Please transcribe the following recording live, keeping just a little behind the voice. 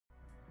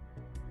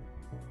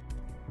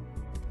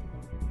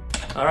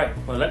Alright,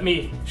 well let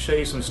me show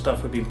you some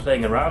stuff we've been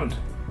playing around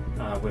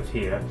with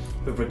here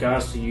with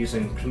regards to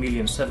using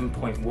Chromeleon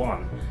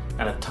 7.1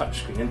 and a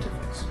touchscreen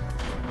interface.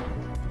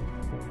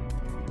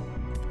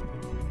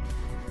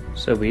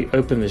 So we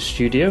open the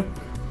studio.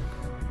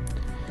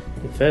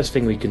 The first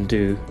thing we can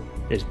do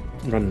is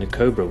run the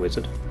Cobra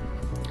wizard.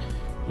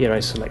 Here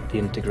I select the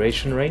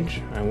integration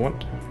range I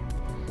want,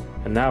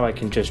 and now I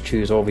can just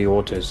choose all the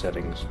auto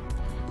settings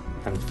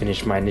and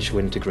finish my initial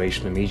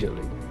integration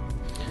immediately.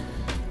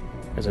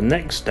 As a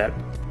next step,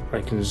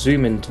 I can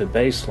zoom into the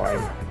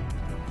baseline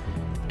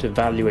to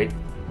evaluate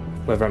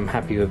whether I'm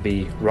happy with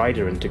the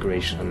rider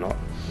integration or not.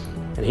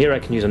 And here I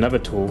can use another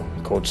tool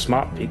called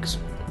Smart Peaks,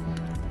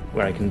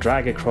 where I can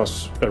drag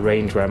across a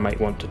range where I might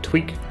want to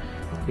tweak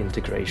the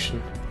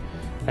integration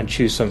and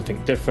choose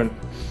something different.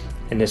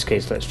 In this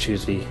case, let's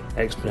choose the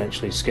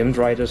exponentially skimmed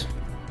riders,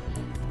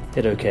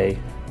 hit OK,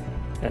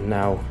 and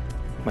now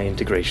my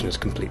integration is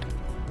complete.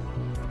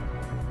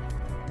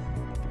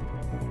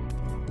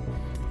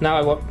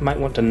 Now I might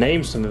want to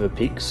name some of the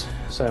peaks,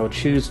 so I'll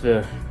choose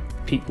the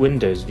peak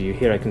windows view.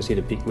 Here I can see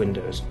the peak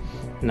windows.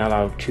 Now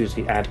I'll choose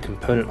the add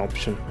component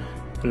option,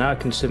 and now I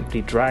can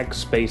simply drag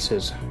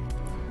spaces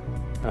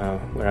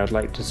where I'd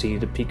like to see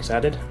the peaks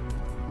added,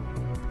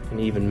 and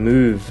even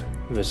move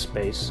the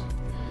space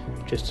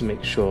just to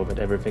make sure that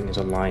everything is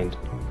aligned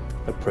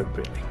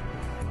appropriately.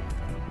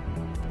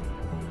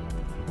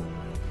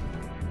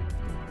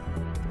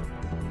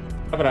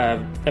 Now that I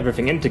have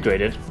everything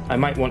integrated, I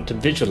might want to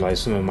visualize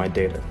some of my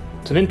data.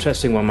 So an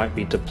interesting one might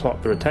be to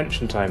plot the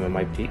retention time of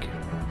my peak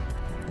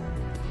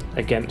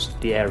against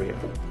the area.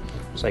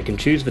 So I can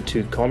choose the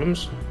two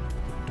columns,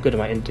 go to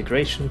my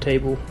integration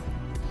table,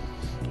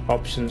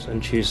 options,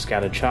 and choose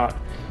scatter chart,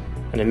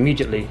 and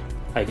immediately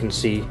I can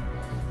see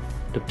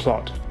the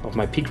plot of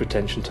my peak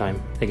retention time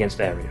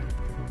against area.